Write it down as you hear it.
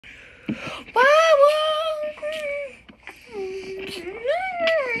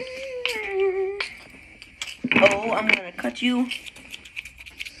no, I'm gonna cut you.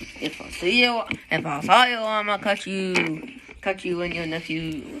 If I saw you, I'm gonna cut you and your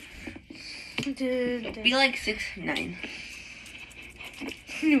nephew. Be like 6'9".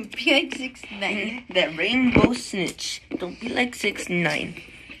 Be like 6'9". That rainbow snitch. Don't be like 6'9".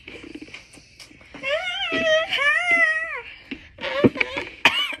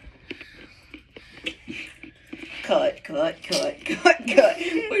 Cut.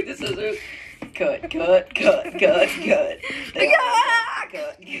 Wait, this is cut. Cut. Try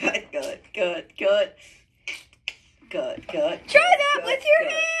that with your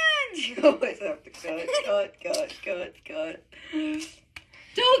hands. You always have to cut.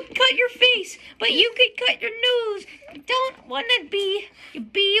 Don't cut your face, but you can cut your nose. You don't wanna be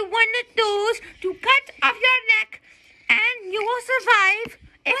one of those to cut off your neck, and you will survive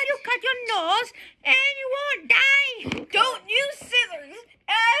if you cut your nose, and you won't die. Don't use scissors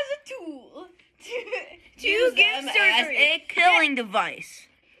as a tool to Use get them surgery. as a killing device.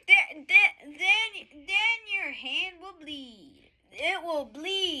 Then your hand will bleed. It will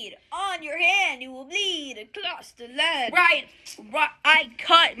bleed on your hand. It will bleed across the leg. Right. I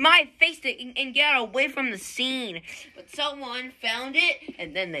cut my face and got away from the scene, but someone found it,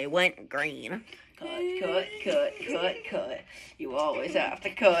 and then they went green. Cut. You always have to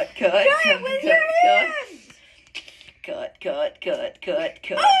cut. Try it with your hands. Cut.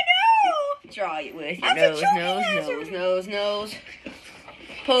 Oh no! Try it with your I'm a choking nose.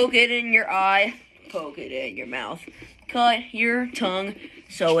 Poke it in your eye. Poke it in your mouth. Cut your tongue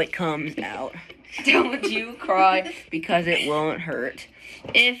so it comes out. Don't you cry because it won't hurt.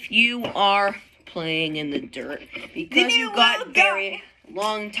 If you are playing in the dirt because you got buried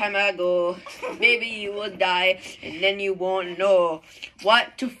long time ago, maybe you will die and then you won't know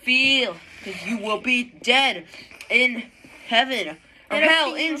what to feel because you will be dead in heaven or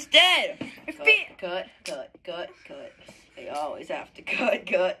hell instead. Cut. They always have to cut.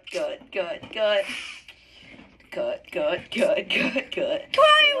 Try it with your hands. Cut. Take it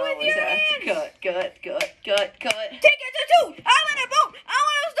to Toot. I'm in a boat. I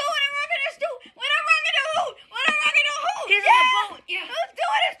want to do it and rock in a stool. When I'm rocking a hoop. He's in a boat. Yeah. Let's do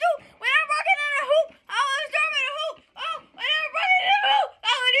it a stool. When I'm rocking in a hoop. I want to storm in a hoop. Oh, when I'm rocking in a hoop.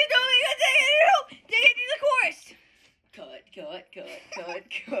 I want to do it and take it in a hoop. Take it to the chorus. Cut.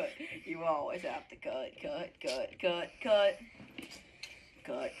 You always have to cut.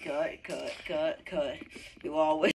 You always